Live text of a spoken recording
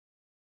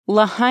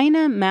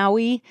Lahaina,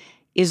 Maui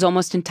is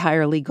almost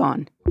entirely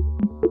gone.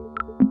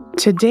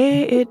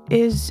 Today, it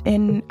is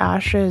in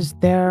ashes.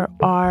 There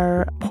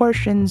are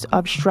portions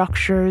of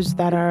structures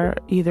that are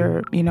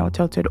either,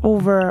 tilted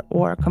over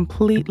or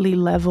completely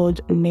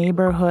leveled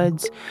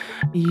neighborhoods.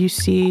 You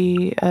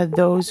see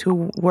those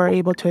who were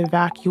able to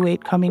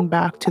evacuate coming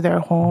back to their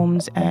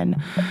homes and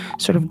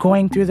sort of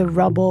going through the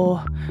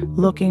rubble,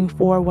 looking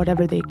for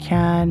whatever they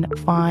can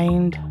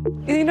find.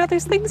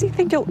 There's things you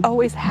think you'll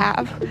always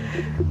have.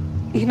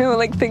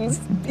 Like things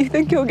you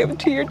think you'll give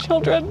to your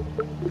children.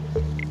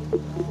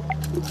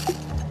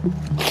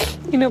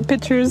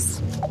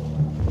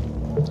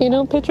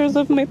 Pictures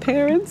of my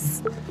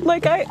parents.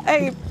 Like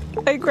I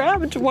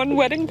grabbed one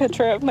wedding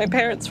picture of my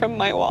parents from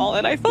my wall,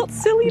 and I felt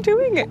silly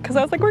doing it because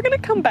I was like, we're gonna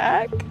come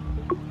back.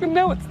 And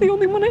now it's the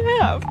only one I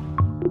have.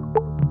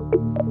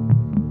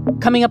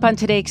 Coming up on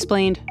Today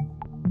Explained,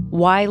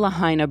 why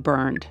Lahaina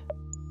burned.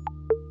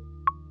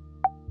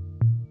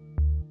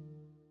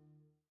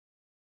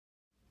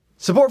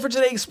 Support for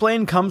Today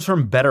Explained comes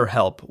from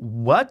BetterHelp.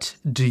 What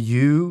do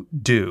you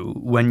do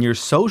when your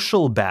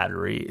social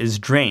battery is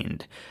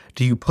drained?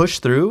 Do you push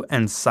through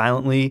and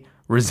silently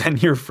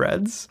resent your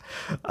friends?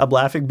 I'm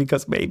laughing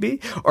because maybe.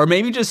 Or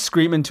maybe just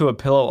scream into a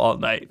pillow all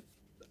night.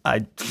 I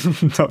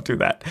don't do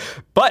that.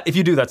 But if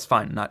you do, that's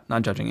fine.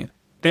 Not judging you.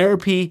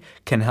 Therapy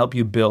can help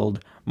you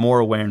build more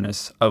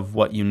awareness of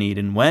what you need.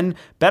 And when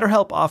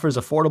BetterHelp offers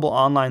affordable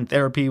online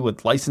therapy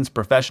with licensed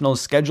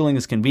professionals, scheduling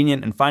is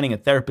convenient, and finding a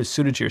therapist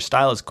suited to your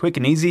style is quick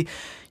and easy,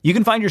 you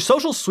can find your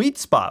social sweet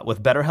spot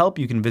with BetterHelp.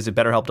 You can visit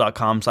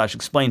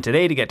BetterHelp.com/explain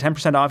today to get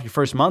 10% off your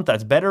first month.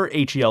 That's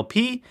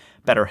BetterHelp,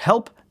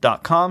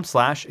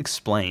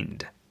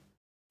 BetterHelp.com/explained.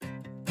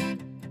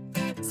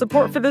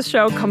 Support for this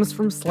show comes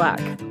from Slack.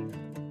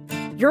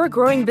 You're a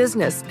growing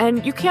business,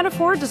 and you can't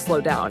afford to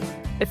slow down.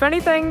 If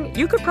anything,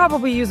 you could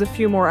probably use a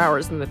few more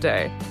hours in the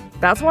day.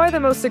 That's why the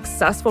most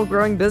successful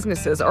growing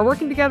businesses are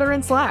working together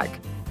in Slack.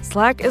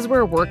 Slack is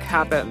where work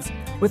happens,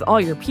 with all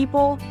your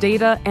people,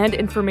 data, and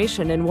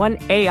information in one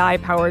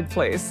AI-powered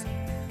place.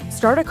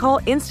 Start a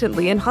call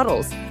instantly in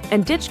huddles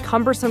and ditch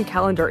cumbersome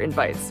calendar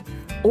invites.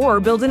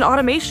 Or build an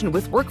automation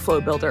with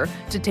Workflow Builder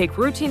to take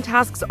routine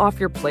tasks off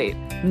your plate.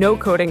 No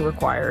coding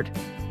required.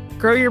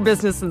 Grow your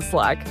business in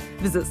Slack.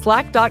 Visit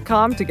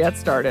slack.com to get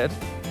started.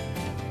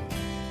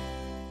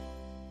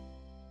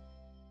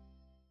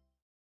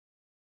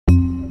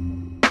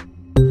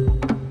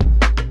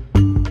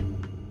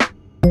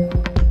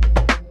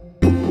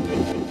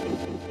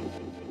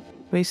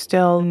 We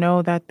still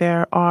know that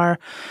there are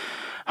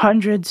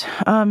hundreds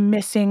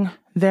missing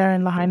there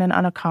in Lahaina and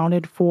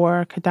unaccounted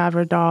for.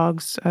 Cadaver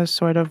dogs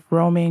sort of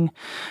roaming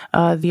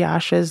the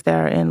ashes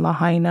there in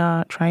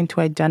Lahaina, trying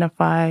to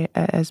identify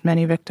as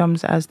many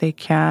victims as they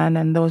can.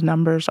 And those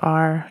numbers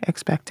are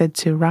expected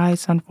to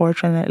rise,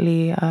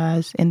 unfortunately,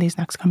 as in these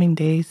next coming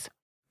days.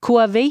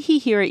 Kuawehi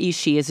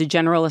Hiraishi is a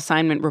general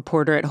assignment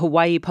reporter at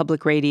Hawaii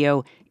Public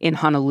Radio in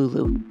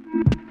Honolulu.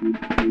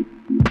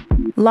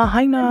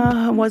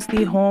 Lahaina was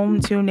the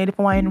home to Native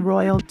Hawaiian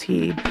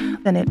royalty,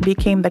 and it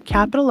became the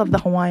capital of the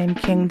Hawaiian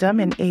Kingdom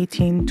in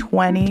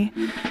 1820.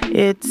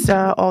 It's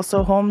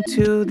also home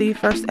to the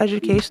first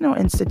educational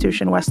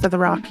institution west of the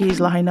Rockies,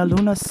 Lahaina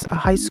Lunas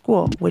High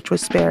School, which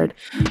was spared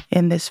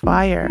in this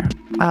fire.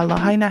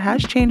 Lahaina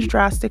has changed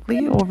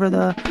drastically over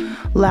the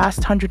last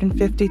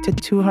 150 to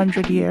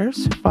 200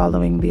 years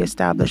following the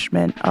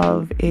establishment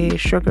of a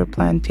sugar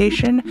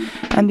plantation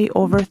and the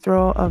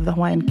overthrow of the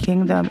Hawaiian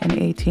Kingdom in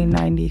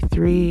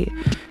 1893.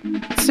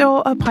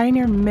 So a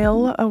pioneer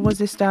mill was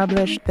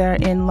established there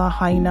in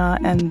Lahaina,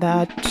 and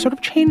that sort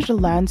of changed the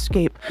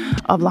landscape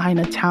of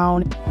Lahaina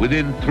town.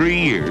 Within 3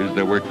 years,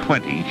 there were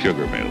 20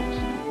 sugar mills.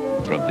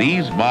 From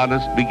these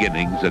modest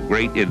beginnings, a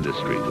great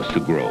industry was to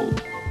grow.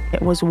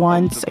 It was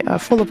once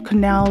full of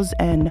canals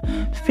and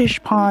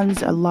fish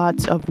ponds,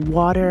 lots of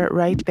water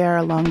right there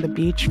along the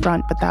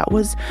beachfront, but that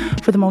was,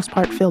 for the most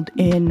part, filled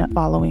in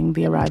following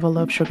the arrival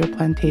of sugar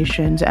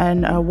plantations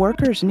and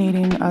workers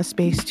needing a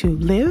space to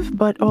live,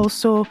 but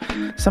also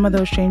some of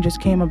those changes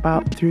came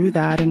about through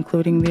that,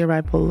 including the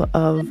arrival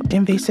of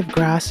invasive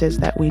grasses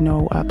that we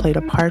know played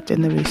a part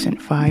in the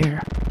recent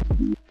fire.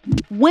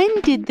 When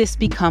did this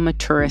become a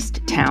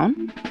tourist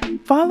town?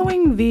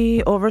 Following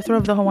the overthrow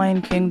of the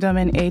Hawaiian Kingdom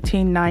in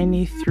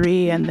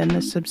 1893 and then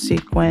the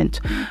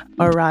subsequent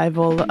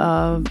arrival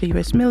of the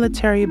U.S.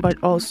 military,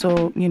 but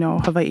also,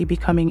 Hawaii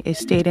becoming a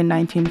state in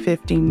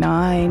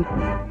 1959.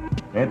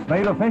 It's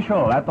made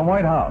official at the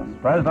White House.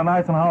 President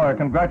Eisenhower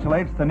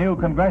congratulates the new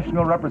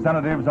congressional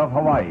representatives of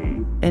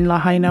Hawaii. And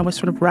Lahaina was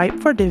sort of ripe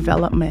for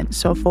development,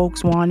 so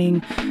folks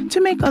wanting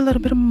to make a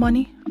little bit of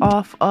money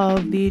off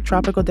of the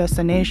tropical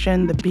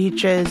destination, the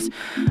beaches,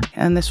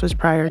 and this was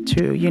prior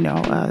to,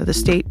 the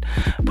state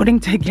putting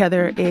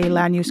together a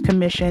land use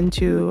commission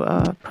to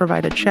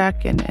provide a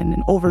check and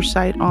an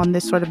oversight on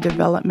this sort of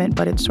development,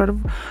 but it sort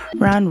of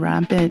ran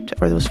rampant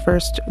for those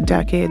first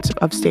decades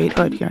of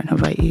statehood here in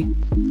Hawaii.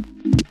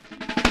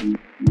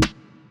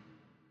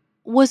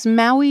 Was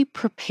Maui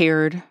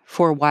prepared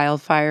for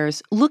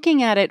wildfires?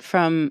 Looking at it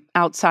from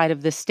outside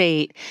of the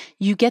state,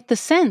 you get the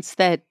sense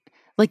that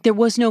there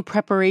was no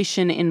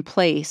preparation in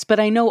place.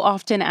 But I know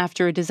often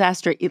after a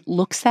disaster, it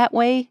looks that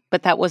way,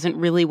 but that wasn't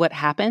really what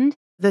happened.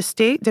 The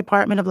State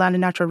Department of Land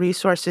and Natural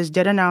Resources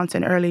did announce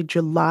in early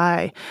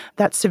July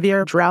that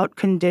severe drought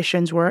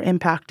conditions were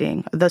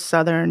impacting the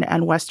southern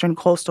and western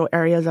coastal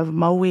areas of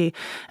Maui.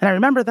 And I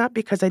remember that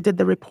because I did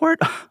the report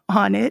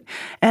on it.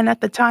 And at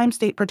the time,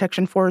 State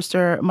Protection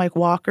Forester Mike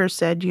Walker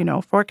said,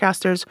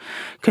 forecasters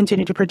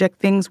continue to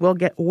predict things will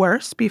get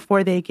worse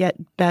before they get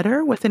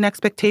better, with an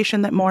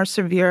expectation that more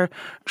severe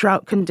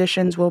drought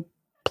conditions will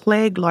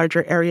plague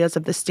larger areas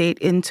of the state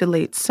into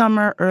late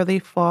summer, early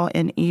fall,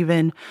 and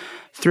even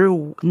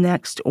through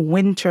next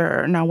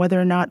winter. Now, whether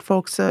or not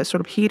folks sort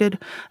of heeded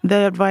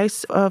the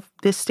advice of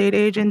this state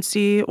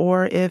agency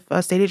or if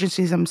state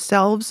agencies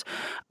themselves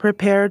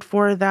prepared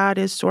for that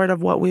is sort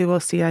of what we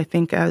will see, I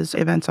think, as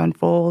events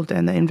unfold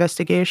and the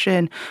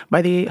investigation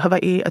by the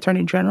Hawaii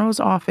Attorney General's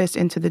office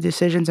into the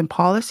decisions and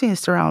policies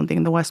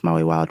surrounding the West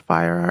Maui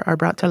wildfire are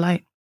brought to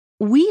light.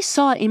 We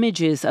saw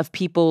images of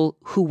people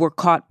who were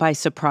caught by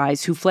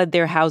surprise, who fled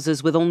their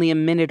houses with only a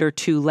minute or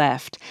two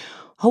left.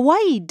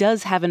 Hawaii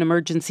does have an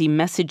emergency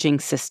messaging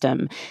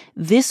system.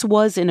 This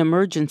was an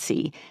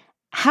emergency.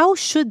 How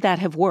should that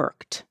have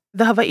worked?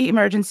 The Hawaii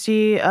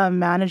Emergency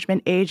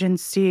Management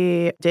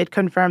Agency did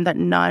confirm that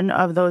none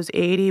of those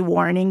 80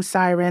 warning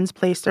sirens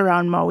placed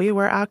around Maui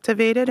were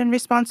activated in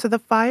response to the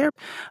fire.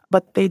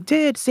 But they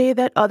did say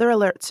that other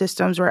alert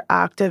systems were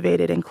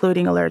activated,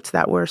 including alerts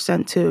that were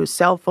sent to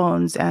cell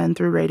phones and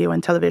through radio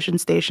and television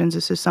stations.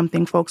 This is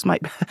something folks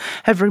might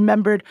have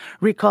remembered,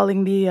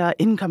 recalling the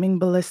incoming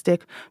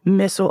ballistic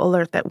missile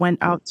alert that went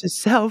out to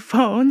cell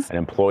phones. An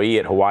employee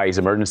at Hawaii's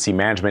Emergency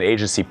Management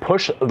Agency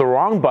pushed the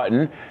wrong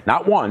button,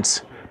 not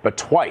once, but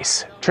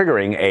twice,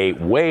 triggering a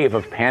wave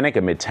of panic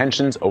amid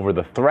tensions over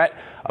the threat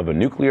of a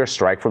nuclear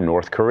strike from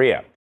North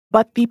Korea.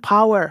 But the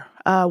power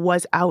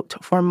was out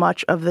for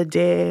much of the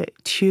day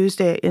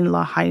Tuesday in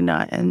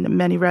Lahaina, and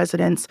many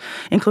residents,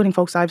 including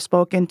folks I've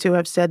spoken to,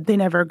 have said they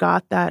never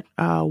got that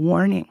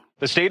warning.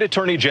 The state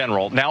attorney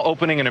general now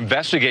opening an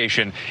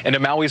investigation into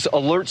Maui's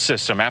alert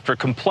system after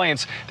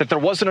complaints that there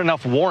wasn't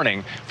enough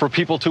warning for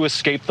people to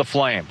escape the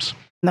flames.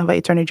 The Hawaii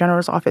Attorney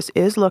General's office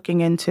is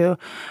looking into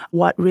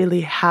what really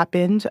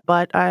happened,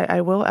 but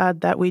I will add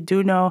that we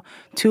do know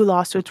 2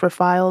 lawsuits were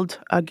filed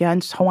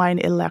against Hawaiian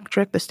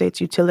Electric, the state's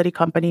utility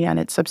company, and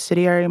its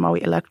subsidiary,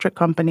 Maui Electric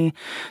Company,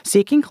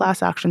 seeking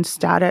class action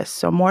status.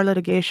 So more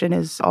litigation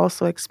is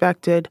also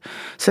expected,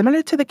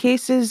 similar to the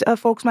cases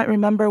folks might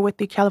remember with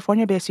the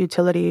California-based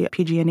utility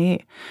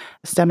PG&E,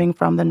 stemming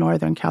from the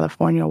Northern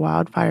California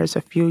wildfires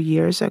a few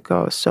years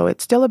ago. So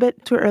it's still a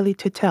bit too early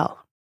to tell.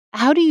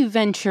 How do you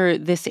venture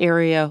this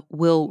area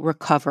will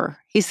recover?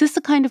 Is this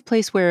the kind of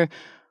place where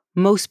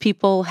most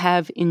people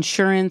have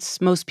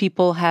insurance, most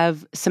people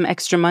have some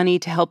extra money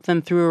to help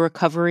them through a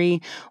recovery?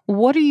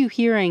 What are you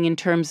hearing in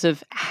terms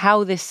of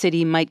how this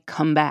city might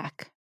come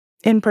back?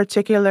 In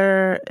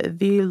particular,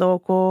 the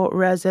local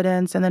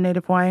residents and the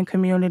Native Hawaiian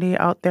community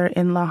out there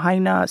in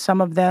Lahaina,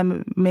 some of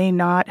them may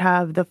not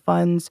have the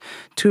funds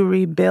to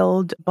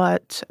rebuild,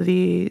 but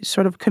the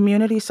sort of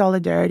community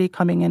solidarity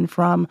coming in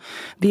from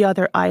the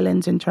other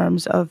islands in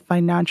terms of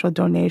financial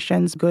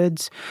donations,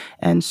 goods,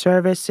 and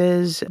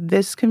services,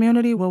 this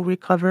community will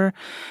recover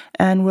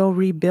and will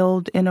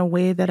rebuild in a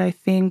way that I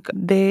think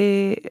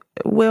they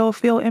will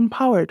feel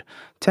empowered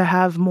to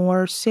have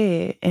more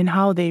say in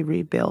how they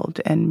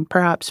rebuild and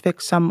perhaps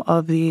fix some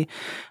of the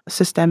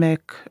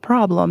systemic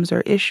problems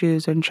or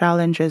issues and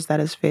challenges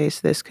that has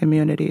faced this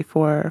community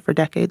for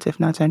decades, if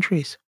not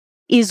centuries.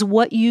 Is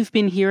what you've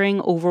been hearing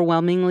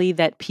overwhelmingly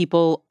that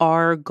people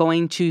are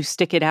going to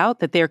stick it out,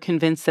 that they're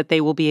convinced that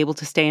they will be able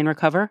to stay and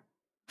recover?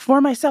 For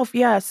myself,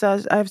 yes.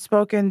 I've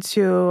spoken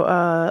to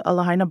a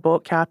Lahaina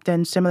boat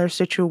captain, similar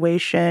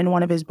situation.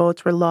 One of his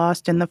boats were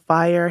lost in the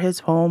fire. His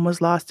home was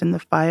lost in the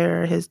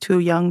fire. His 2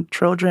 young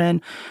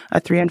children, a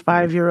 3 and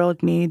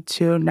 5-year-old, need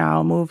to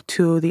now move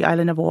to the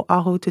island of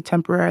Oahu to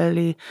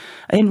temporarily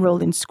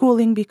enroll in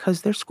schooling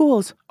because their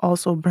schools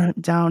also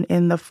burnt down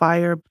in the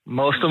fire.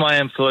 Most of my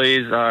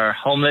employees are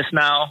homeless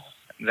now.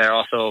 They're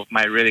also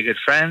my really good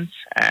friends,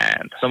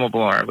 and some of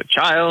them are with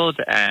child,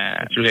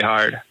 and it's really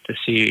hard to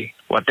see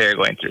what they're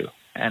going through.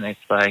 And it's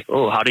like,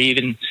 oh, how do you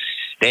even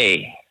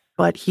stay?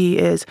 But he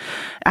is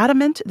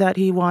adamant that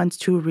he wants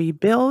to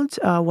rebuild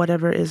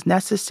whatever is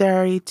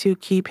necessary to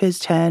keep his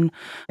 10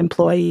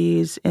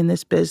 employees in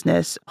this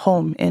business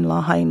home in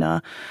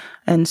Lahaina.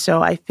 And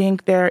so I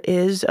think there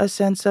is a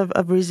sense of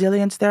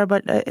resilience there.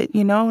 But,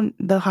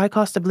 the high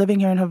cost of living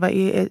here in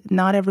Hawaii,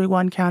 not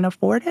everyone can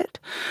afford it.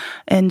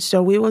 And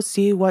so we will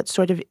see what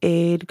sort of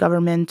aid,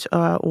 government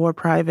or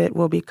private,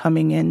 will be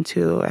coming in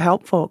to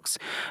help folks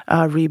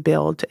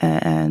rebuild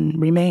and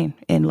remain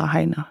in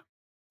Lahaina.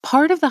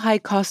 Part of the high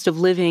cost of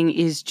living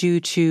is due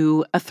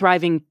to a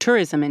thriving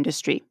tourism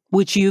industry,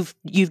 which you've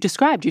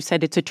described. You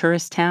said it's a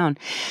tourist town.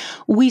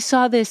 We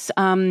saw this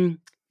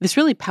this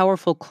really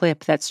powerful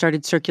clip that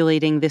started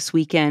circulating this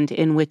weekend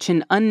in which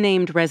an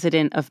unnamed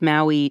resident of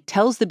Maui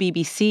tells the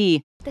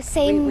BBC, the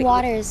same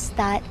waters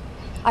that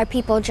our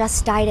people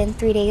just died in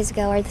 3 days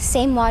ago are the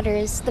same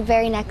waters the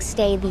very next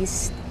day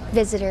these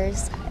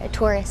visitors,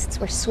 tourists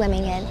were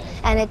swimming in.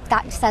 And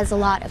that says a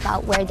lot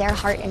about where their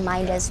heart and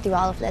mind is through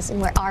all of this and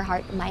where our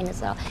heart and mind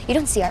is. You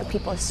don't see our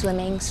people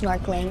swimming,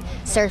 snorkeling,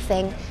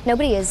 surfing.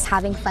 Nobody is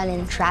having fun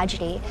in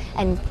tragedy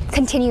and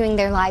continuing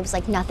their lives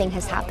like nothing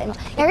has happened.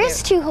 There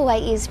is two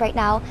Hawaiis right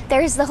now.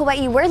 There's the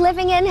Hawaii we're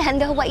living in and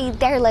the Hawaii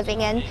they're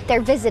living in,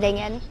 they're visiting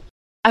in.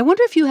 I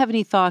wonder if you have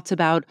any thoughts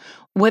about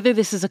whether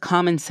this is a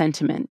common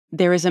sentiment.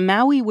 There is a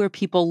Maui where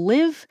people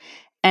live,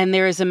 and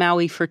there is a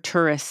Maui for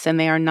tourists, and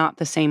they are not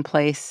the same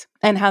place,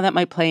 and how that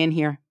might play in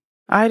here.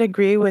 I'd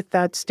agree with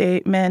that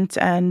statement,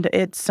 and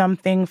it's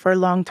something for a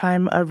long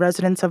time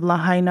residents of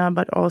Lahaina,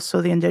 but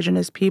also the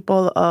indigenous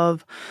people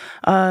of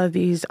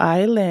these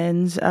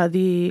islands,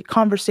 the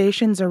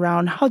conversations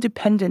around how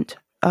dependent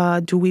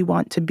do we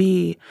want to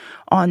be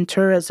on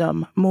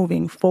tourism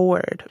moving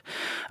forward.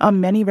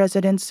 Many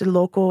residents,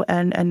 local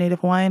and Native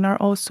Hawaiian, are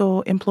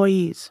also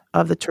employees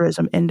of the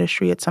tourism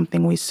industry. It's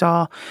something we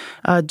saw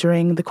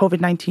during the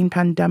COVID-19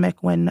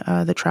 pandemic when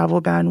the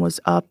travel ban was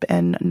up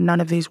and none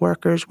of these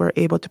workers were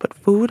able to put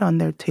food on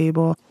their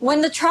table.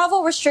 When the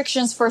travel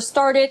restrictions first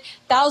started,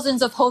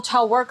 thousands of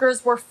hotel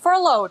workers were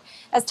furloughed.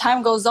 As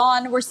time goes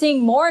on, we're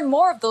seeing more and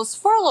more of those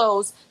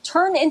furloughs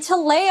turn into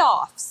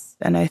layoffs.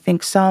 And I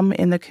think some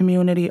in the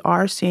community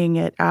are seeing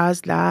it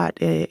as that,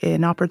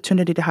 an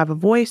opportunity to have a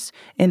voice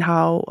in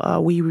how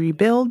we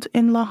rebuild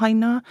in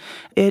Lahaina.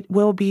 It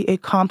will be a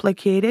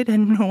complicated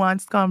and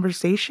nuanced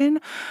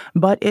conversation,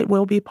 but it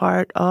will be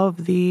part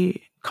of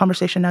the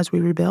conversation as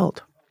we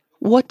rebuild.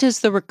 What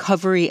does the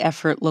recovery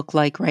effort look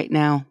like right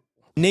now?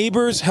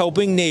 Neighbors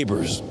helping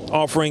neighbors,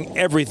 offering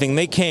everything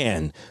they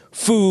can,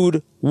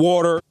 food,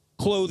 water,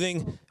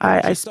 clothing.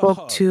 I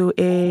spoke to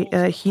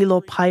a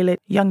Hilo pilot.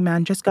 Young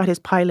man just got his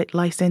pilot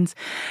license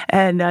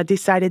and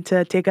decided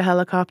to take a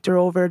helicopter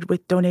over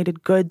with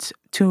donated goods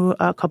to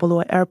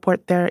Kapalua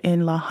Airport there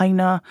in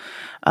Lahaina.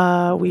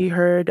 We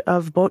heard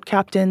of boat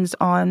captains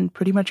on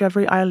pretty much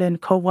every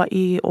island,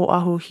 Kauai,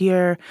 Oahu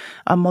here,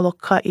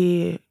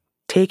 Molokai,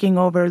 taking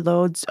over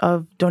loads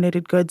of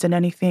donated goods and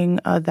anything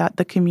that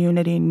the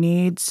community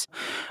needs.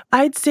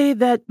 I'd say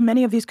that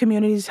many of these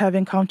communities have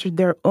encountered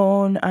their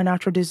own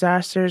natural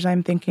disasters.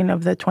 I'm thinking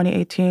of the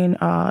 2018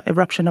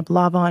 eruption of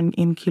lava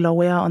in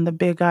Kilauea on the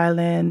Big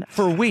Island.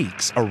 For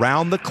weeks,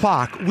 around the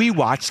clock, we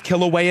watched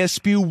Kilauea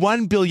spew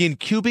 1 billion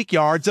cubic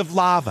yards of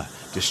lava,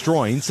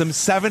 destroying some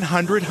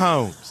 700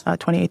 homes.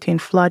 2018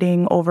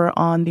 flooding over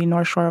on the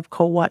north shore of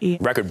Kauai.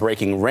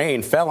 Record-breaking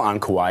rain fell on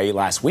Kauai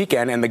last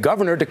weekend, and the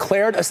governor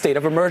declared a state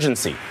of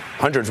emergency.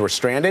 Hundreds were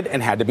stranded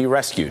and had to be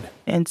rescued.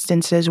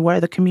 Instances where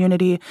the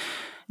community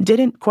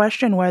didn't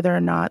question whether or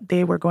not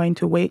they were going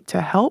to wait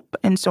to help.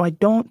 And so I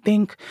don't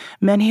think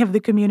many of the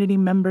community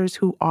members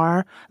who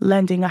are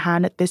lending a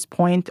hand at this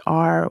point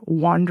are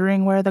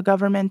wondering where the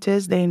government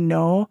is. They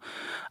know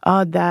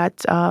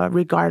that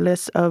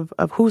regardless of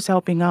who's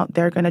helping out,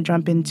 they're going to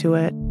jump into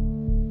it.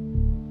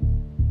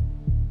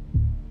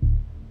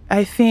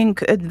 I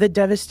think the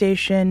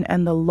devastation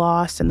and the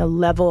loss and the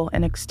level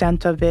and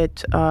extent of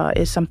it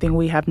is something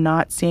we have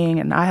not seen,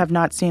 and I have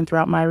not seen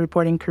throughout my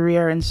reporting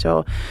career. And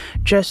so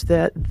just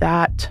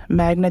that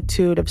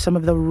magnitude of some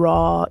of the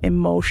raw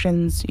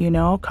emotions,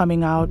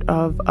 coming out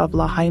of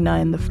Lahaina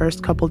in the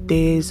first couple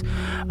days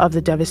of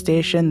the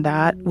devastation,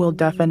 that will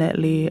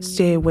definitely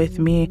stay with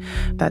me.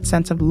 That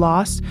sense of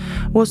loss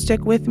will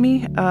stick with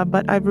me.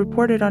 But I've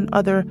reported on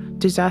other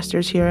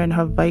disasters here in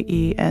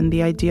Hawaii, and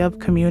the idea of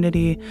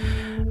community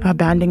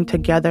banding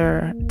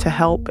together to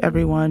help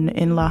everyone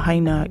in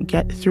Lahaina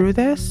get through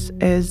this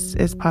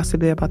is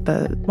possibly about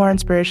the more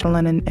inspirational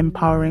and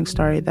empowering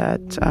story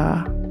that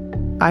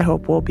I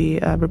hope will be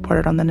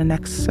reported on in the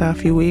next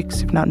few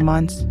weeks, if not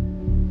months.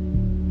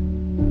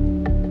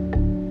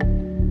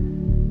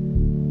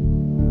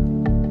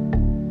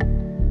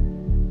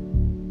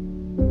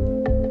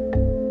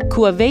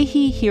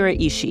 Kuawehi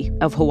Hiraishi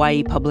of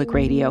Hawaii Public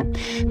Radio.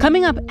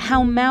 Coming up,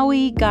 how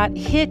Maui got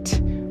hit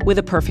with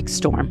a perfect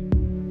storm.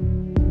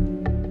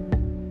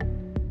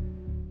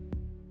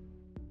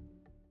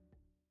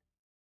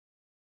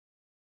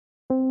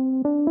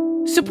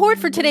 Support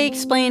for Today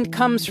Explained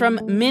comes from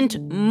Mint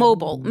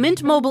Mobile.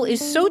 Mint Mobile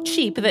is so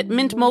cheap that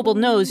Mint Mobile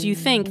knows you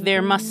think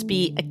there must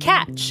be a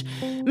catch.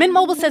 Mint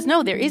Mobile says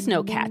no, there is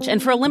no catch.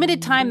 And for a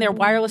limited time, their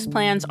wireless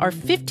plans are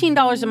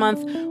 $15 a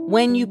month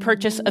when you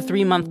purchase a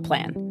 3-month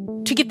plan.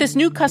 To get this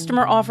new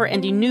customer offer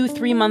and a new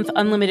 3-month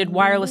unlimited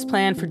wireless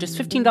plan for just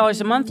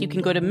 $15 a month, you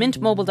can go to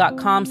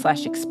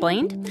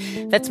mintmobile.com/explained.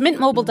 That's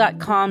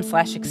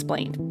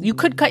mintmobile.com/explained. You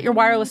could cut your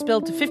wireless bill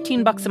to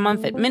 $15 a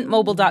month at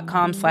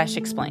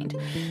mintmobile.com/explained.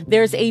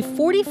 There's a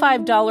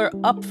 $45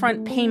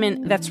 upfront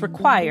payment that's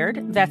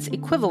required. That's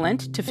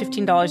equivalent to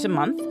 $15 a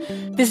month.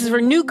 This is for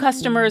new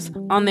customers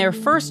on their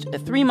first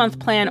 3-month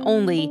plan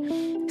only.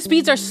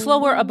 Speeds are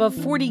slower above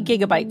 40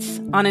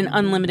 gigabytes on an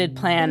unlimited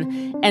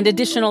plan, and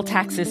additional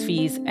taxes,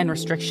 fees, and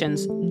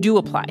restrictions do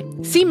apply.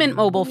 See Mint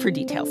Mobile for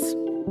details.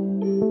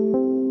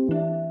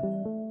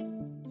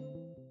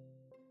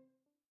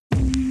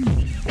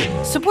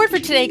 Support for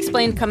Today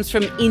Explained comes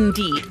from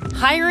Indeed.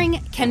 Hiring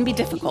can be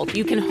difficult.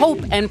 You can hope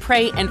and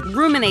pray and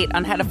ruminate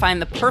on how to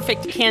find the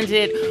perfect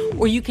candidate,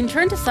 or you can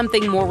turn to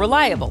something more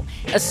reliable,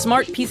 a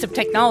smart piece of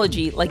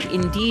technology like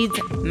Indeed's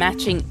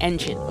matching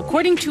engine.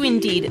 According to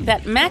Indeed,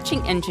 that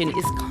matching engine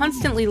is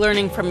constantly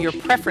learning from your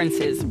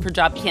preferences for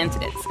job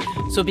candidates,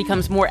 so it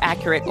becomes more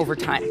accurate over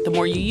time. The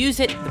more you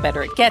use it, the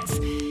better it gets.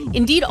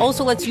 Indeed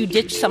also lets you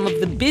ditch some of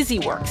the busy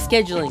work,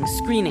 scheduling,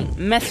 screening,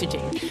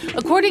 messaging.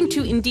 According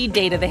to Indeed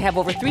data, they have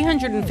over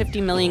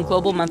 350 million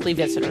global monthly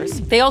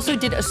visitors. They also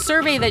did a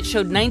survey that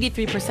showed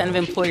 93% of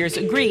employers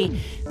agree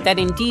that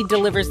Indeed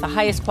delivers the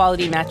highest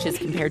quality matches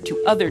compared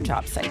to other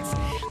job sites.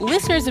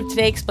 Listeners of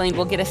Today Explained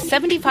will get a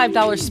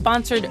 $75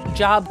 sponsored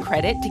job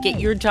credit to get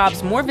your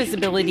jobs more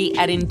visibility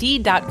at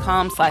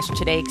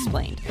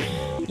Indeed.com/todayexplained.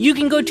 You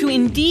can go to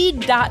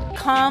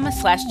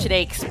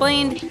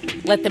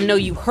Indeed.com/todayexplained. Let them know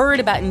you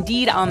heard about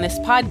Indeed on this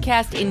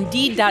podcast.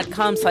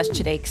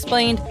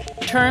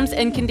 Indeed.com/todayexplained. Terms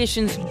and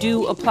conditions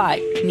do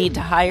apply. Need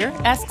to hire?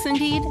 Asks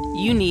Indeed.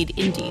 You need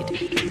Indeed.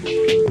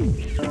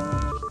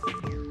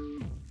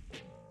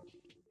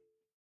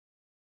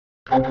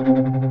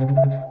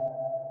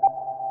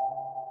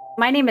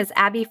 My name is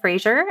Abby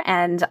Frazier,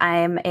 and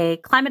I'm a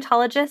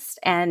climatologist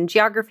and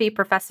geography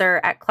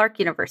professor at Clark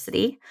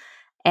University.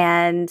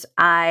 And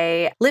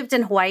I lived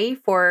in Hawaii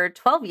for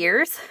 12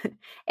 years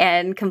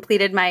and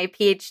completed my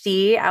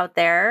PhD out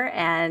there.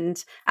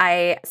 And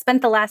I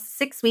spent the last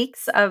 6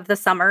 weeks of the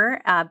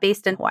summer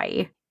based in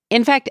Hawaii.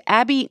 In fact,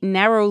 Abby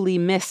narrowly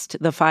missed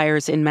the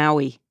fires in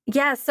Maui.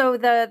 Yeah, so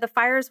the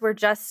fires were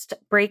just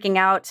breaking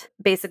out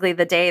basically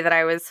the day that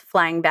I was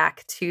flying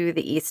back to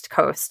the East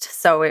Coast.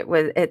 So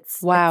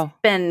it's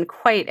been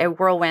quite a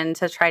whirlwind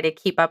to try to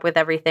keep up with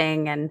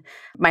everything. And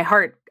my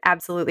heart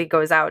absolutely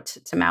goes out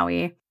to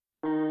Maui.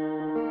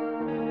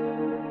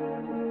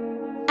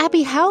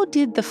 Abby, how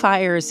did the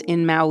fires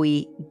in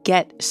Maui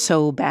get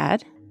so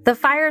bad? The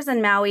fires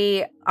in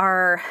Maui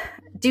are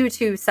due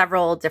to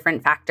several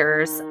different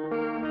factors.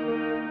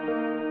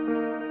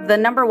 The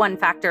number one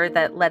factor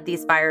that led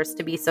these fires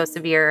to be so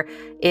severe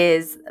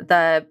is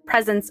the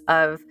presence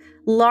of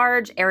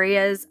large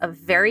areas of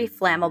very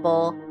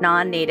flammable,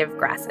 non-native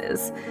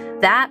grasses.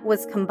 That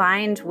was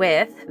combined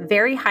with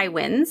very high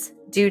winds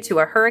due to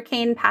a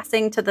hurricane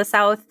passing to the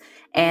south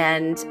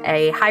and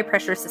a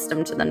high-pressure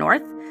system to the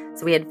north.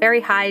 So we had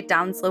very high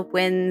downslope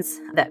winds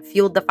that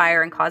fueled the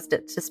fire and caused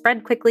it to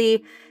spread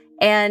quickly.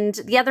 And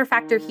the other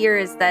factor here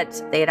is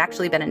that they had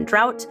actually been in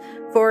drought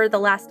for the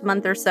last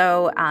month or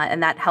so,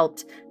 and that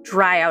helped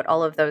dry out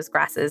all of those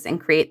grasses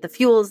and create the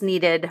fuels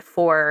needed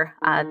for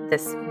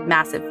this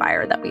massive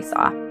fire that we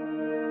saw.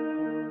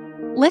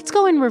 Let's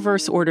go in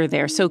reverse order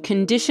there. So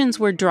conditions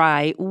were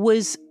dry.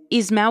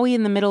 Is Maui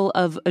in the middle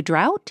of a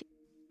drought?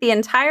 The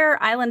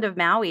entire island of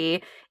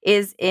Maui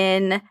is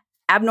in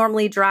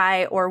abnormally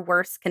dry or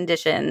worse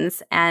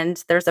conditions,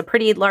 and there's a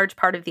pretty large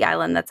part of the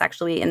island that's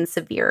actually in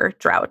severe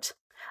drought.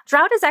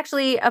 Drought is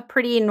actually a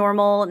pretty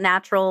normal,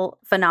 natural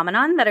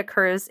phenomenon that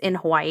occurs in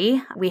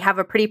Hawaii. We have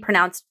a pretty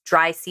pronounced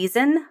dry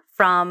season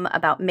from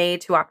about May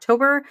to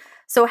October.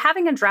 So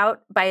having a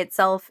drought by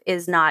itself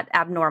is not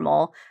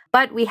abnormal.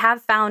 But we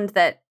have found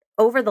that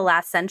over the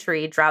last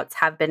century, droughts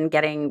have been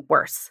getting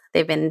worse.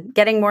 They've been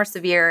getting more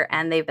severe,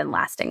 and they've been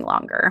lasting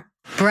longer.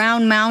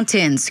 Brown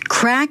mountains,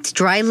 cracked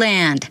dry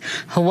land.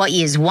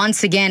 Hawaii is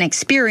once again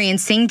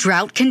experiencing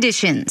drought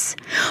conditions.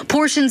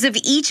 Portions of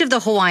each of the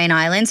Hawaiian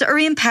Islands are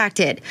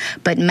impacted,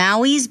 but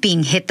Maui's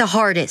being hit the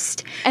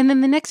hardest. And then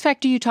the next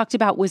factor you talked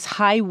about was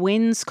high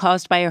winds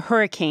caused by a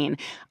hurricane.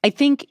 I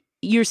think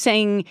you're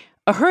saying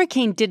a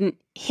hurricane didn't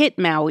hit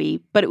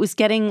Maui, but it was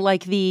getting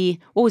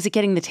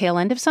getting the tail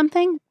end of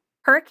something?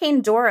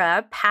 Hurricane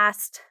Dora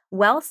passed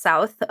well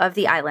south of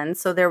the island,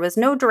 so there was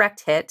no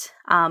direct hit.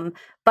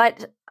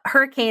 But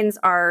hurricanes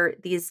are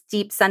these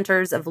deep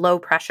centers of low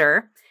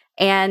pressure.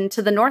 And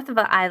to the north of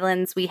the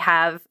islands, we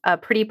have a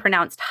pretty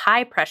pronounced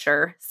high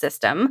pressure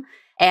system.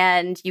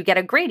 And you get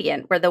a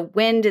gradient where the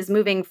wind is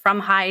moving from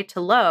high to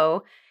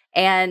low.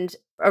 And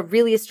a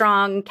really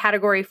strong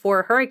Category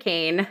 4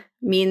 hurricane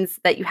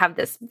means that you have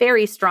this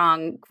very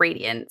strong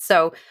gradient.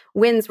 So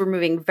winds were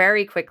moving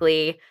very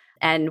quickly,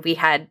 and we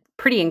had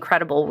pretty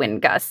incredible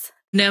wind gusts.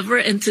 Never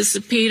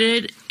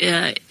anticipated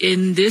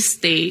in this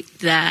state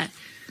that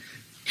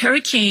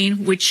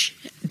hurricane, which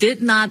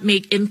did not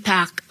make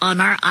impact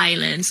on our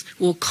islands,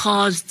 will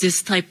cause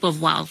this type of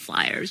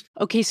wildfires.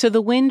 Okay, so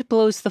the wind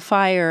blows the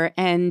fire,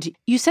 and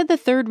you said the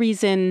third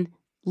reason,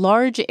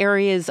 large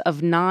areas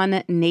of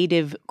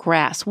non-native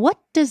grass. What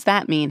does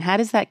that mean? How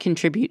does that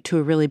contribute to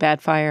a really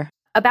bad fire?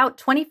 About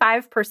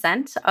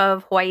 25%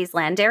 of Hawaii's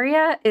land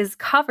area is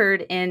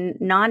covered in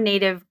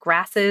non-native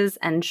grasses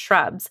and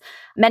shrubs.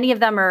 Many of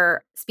them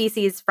are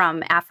species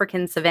from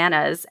African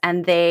savannas,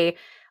 and they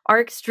are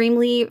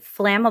extremely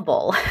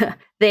flammable.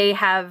 They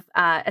have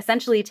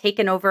essentially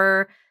taken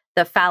over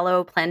the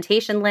fallow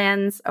plantation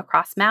lands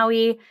across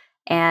Maui,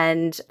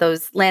 and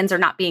those lands are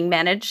not being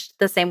managed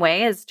the same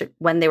way as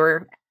when they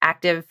were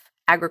active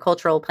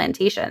agricultural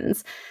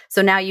plantations.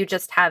 So now you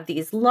just have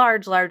these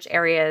large, large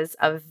areas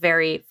of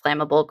very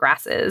flammable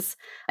grasses.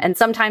 And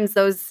sometimes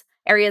those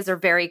areas are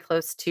very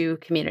close to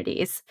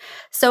communities.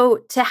 So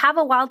to have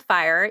a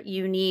wildfire,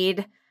 you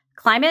need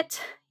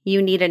climate,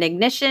 you need an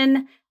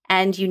ignition,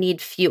 and you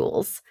need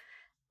fuels.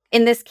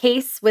 In this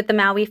case, with the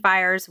Maui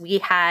fires, we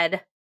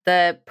had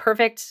the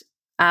perfect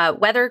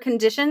weather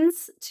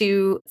conditions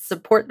to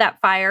support that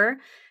fire.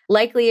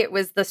 Likely it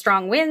was the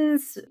strong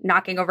winds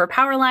knocking over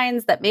power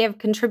lines that may have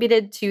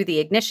contributed to the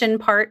ignition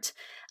part.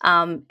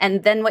 And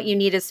then what you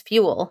need is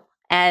fuel.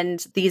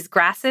 And these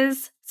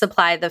grasses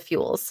supply the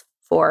fuels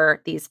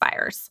for these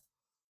fires.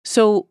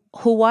 So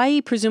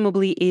Hawaii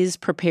presumably is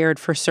prepared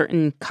for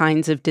certain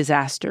kinds of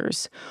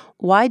disasters.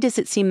 Why does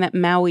it seem that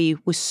Maui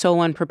was so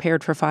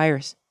unprepared for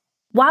fires?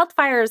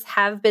 Wildfires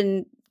have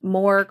been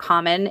more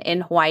common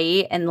in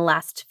Hawaii in the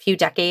last few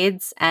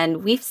decades,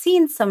 and we've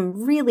seen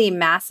some really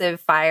massive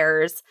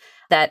fires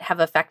that have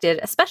affected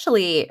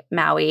especially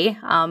Maui,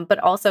 but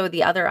also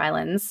the other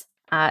islands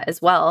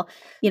as well.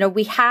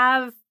 We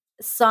have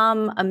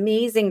some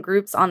amazing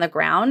groups on the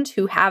ground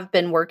who have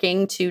been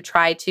working to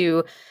try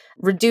to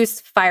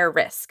reduce fire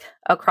risk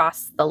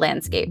across the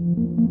landscape.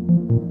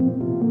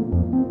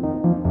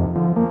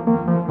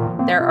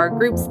 There are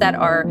groups that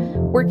are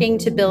working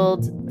to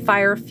build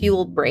fire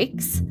fuel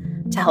breaks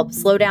to help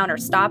slow down or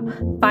stop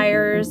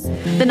fires.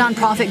 The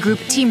nonprofit group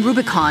Team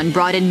Rubicon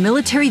brought in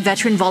military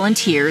veteran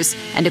volunteers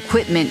and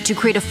equipment to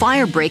create a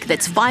fire break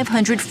that's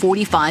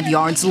 545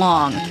 yards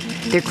long.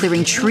 They're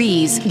clearing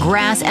trees,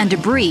 grass, and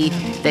debris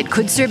that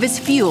could serve as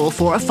fuel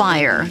for a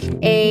fire.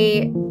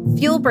 A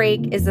fuel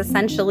break is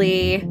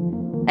essentially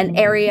an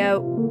area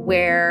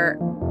where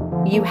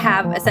you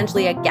have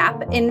essentially a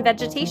gap in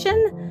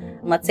vegetation,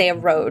 let's say a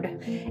road.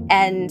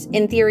 And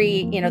in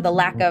theory, the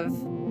lack of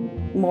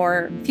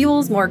more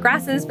fuels, more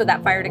grasses for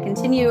that fire to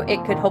continue,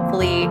 it could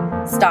hopefully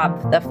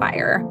stop the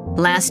fire.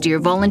 Last year,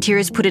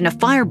 volunteers put in a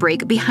fire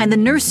break behind the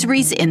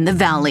nurseries in the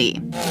valley.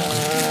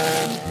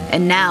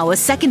 And now a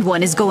second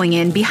one is going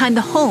in behind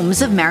the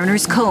homes of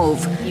Mariners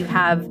Cove. You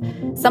have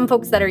some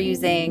folks that are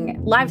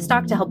using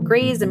livestock to help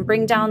graze and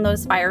bring down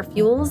those fire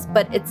fuels,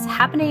 but it's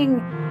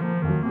happening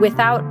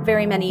without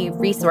very many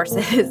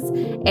resources.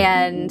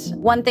 And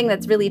one thing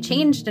that's really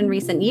changed in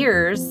recent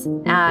years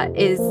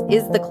is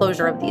the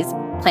closure of these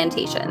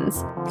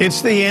plantations.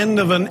 It's the end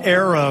of an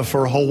era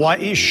for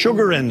Hawaii's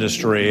sugar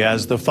industry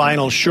as the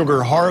final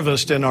sugar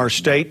harvest in our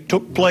state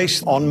took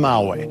place on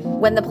Maui.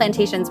 When the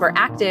plantations were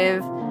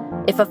active,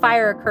 if a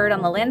fire occurred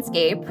on the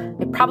landscape,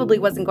 it probably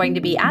wasn't going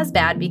to be as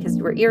bad because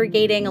you were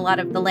irrigating a lot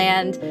of the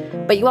land,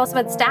 but you also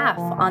had staff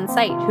on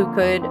site who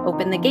could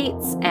open the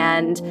gates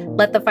and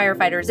let the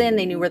firefighters in.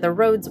 They knew where the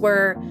roads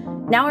were.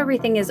 Now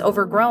everything is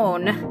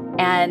overgrown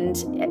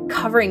and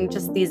covering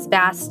just these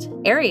vast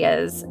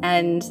areas.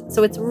 And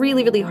so it's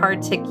really, really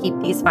hard to keep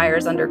these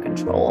fires under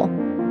control.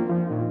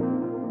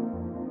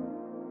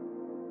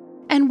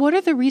 And what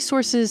are the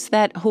resources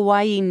that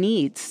Hawaii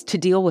needs to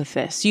deal with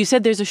this? You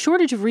said there's a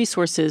shortage of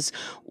resources.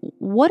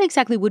 What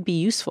exactly would be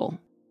useful?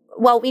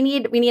 Well, we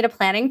need a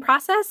planning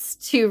process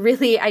to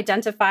really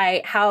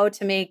identify how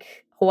to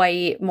make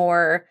Hawaii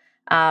more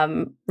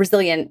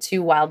resilient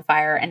to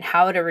wildfire and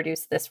how to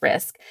reduce this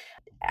risk.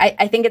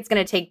 I think it's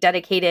going to take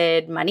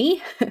dedicated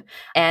money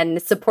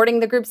and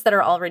supporting the groups that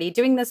are already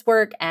doing this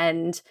work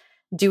and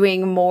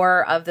doing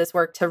more of this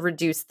work to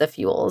reduce the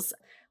fuels.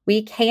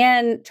 We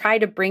can try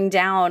to bring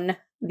down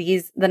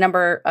the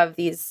number of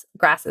these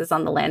grasses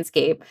on the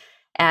landscape,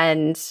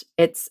 and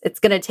it's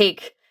going to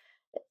take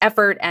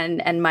effort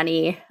and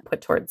money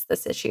put towards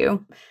this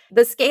issue.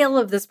 The scale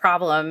of this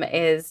problem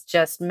is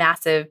just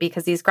massive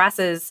because these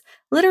grasses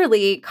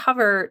literally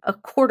cover a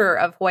quarter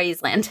of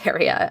Hawaii's land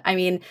area. I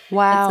mean,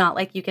 wow. It's not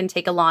like you can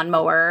take a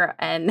lawnmower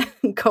and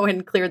go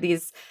and clear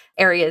these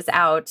areas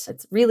out.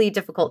 It's really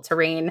difficult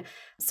terrain.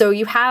 So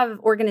you have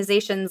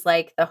organizations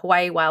like the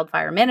Hawaii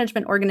Wildfire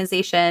Management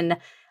Organization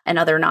and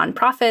other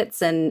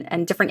nonprofits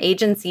and different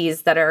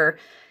agencies that are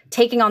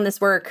taking on this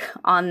work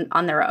on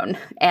their own.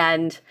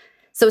 And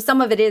so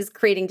some of it is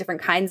creating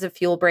different kinds of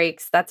fuel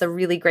breaks. That's a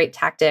really great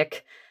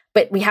tactic,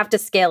 but we have to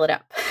scale it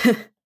up.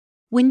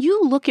 When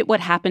you look at what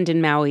happened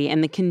in Maui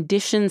and the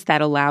conditions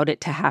that allowed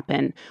it to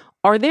happen,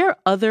 are there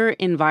other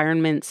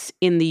environments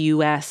in the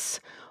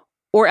U.S.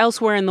 or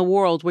elsewhere in the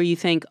world where you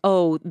think,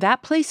 oh,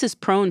 that place is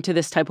prone to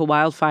this type of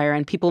wildfire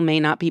and people may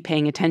not be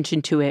paying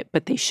attention to it,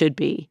 but they should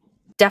be?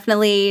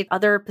 Definitely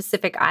other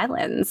Pacific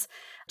islands.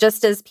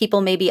 Just as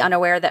people may be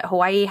unaware that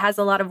Hawaii has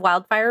a lot of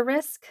wildfire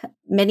risk,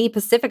 many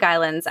Pacific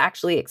islands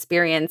actually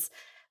experience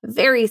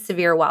very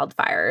severe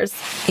wildfires.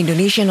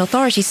 Indonesian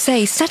authorities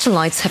say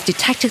satellites have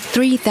detected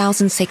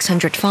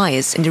 3,600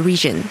 fires in the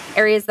region.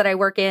 Areas that I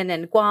work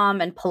in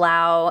Guam and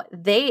Palau,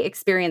 they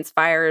experience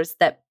fires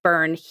that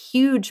burn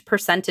huge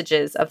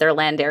percentages of their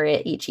land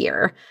area each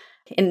year.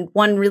 In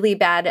one really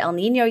bad El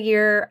Nino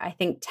year, I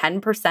think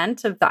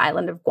 10% of the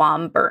island of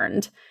Guam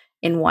burned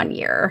in 1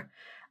 year.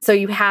 So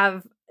you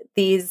have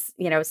these,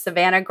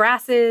 savanna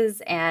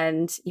grasses,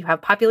 and you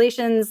have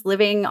populations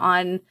living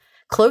on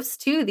close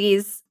to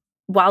these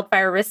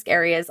wildfire risk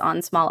areas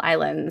on small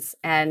islands.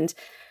 And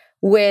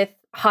with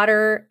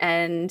hotter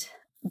and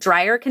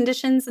drier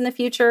conditions in the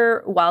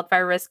future,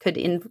 wildfire risk could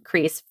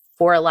increase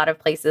for a lot of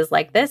places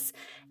like this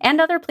and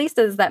other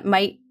places that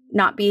might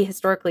not be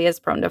historically as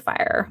prone to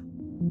fire.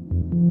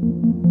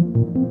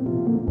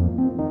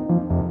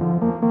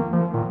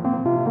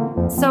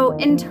 So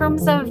in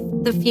terms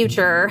of the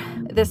future,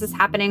 this is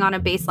happening on a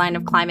baseline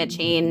of climate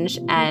change,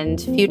 and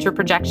future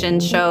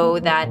projections show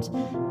that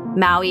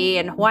Maui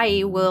and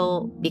Hawaii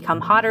will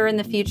become hotter in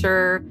the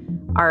future.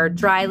 Our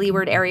dry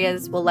leeward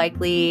areas will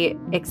likely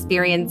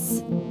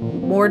experience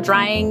more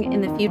drying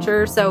in the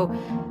future. So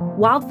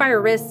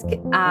wildfire risk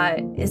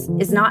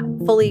is not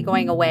fully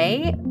going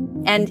away.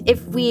 And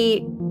if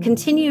we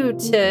continue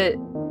to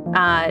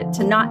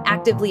not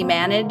actively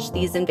manage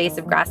these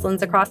invasive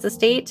grasslands across the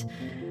state,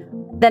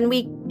 then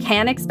we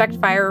can expect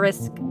fire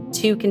risk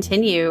to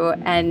continue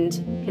and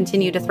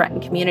continue to threaten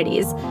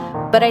communities.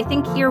 But I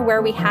think here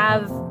where we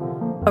have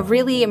a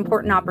really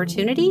important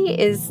opportunity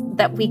is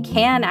that we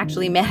can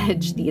actually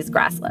manage these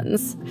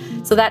grasslands.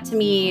 So that to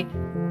me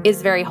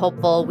is very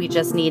hopeful. We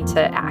just need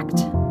to act.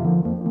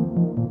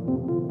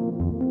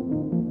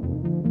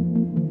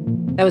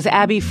 That was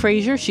Abby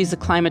Frazier. She's a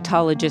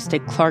climatologist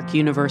at Clark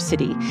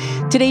University.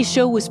 Today's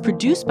show was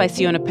produced by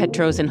Siona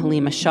Petros and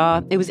Halima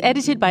Shah. It was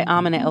edited by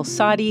Amina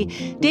El-Sadi.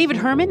 David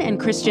Herman and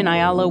Christian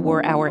Ayala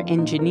were our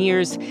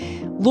engineers.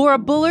 Laura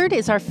Bullard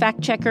is our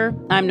fact checker.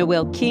 I'm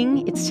Noelle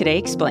King. It's Today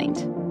Explained.